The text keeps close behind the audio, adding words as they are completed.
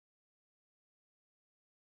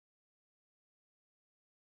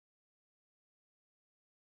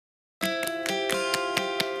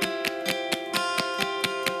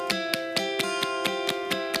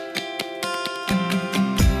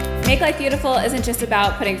Make Life Beautiful isn't just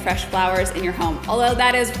about putting fresh flowers in your home, although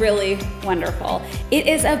that is really wonderful. It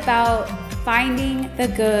is about finding the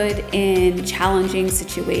good in challenging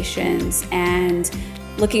situations and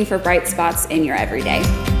looking for bright spots in your everyday.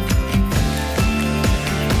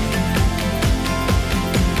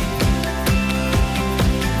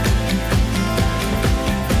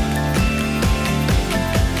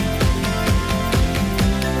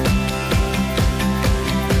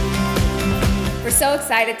 We're so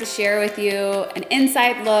excited to share with you an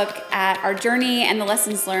inside look at our journey and the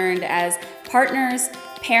lessons learned as partners,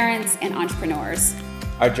 parents, and entrepreneurs.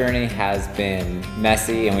 Our journey has been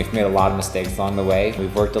messy and we've made a lot of mistakes along the way.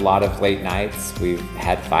 We've worked a lot of late nights, we've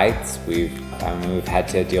had fights, we've had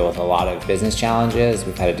to deal with a lot of business challenges,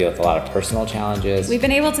 we've had to deal with a lot of personal challenges. We've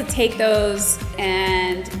been able to take those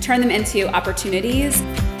and turn them into opportunities.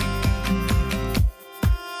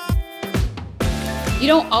 You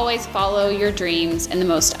don't always follow your dreams in the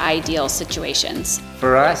most ideal situations.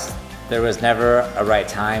 For us, there was never a right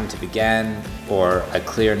time to begin or a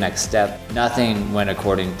clear next step. Nothing went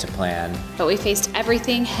according to plan. But we faced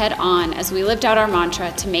everything head on as we lived out our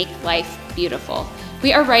mantra to make life beautiful.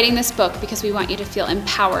 We are writing this book because we want you to feel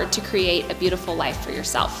empowered to create a beautiful life for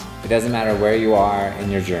yourself. It doesn't matter where you are in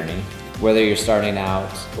your journey, whether you're starting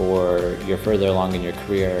out or you're further along in your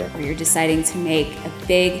career. Or you're deciding to make a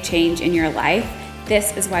big change in your life.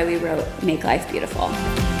 This is why we wrote Make Life Beautiful.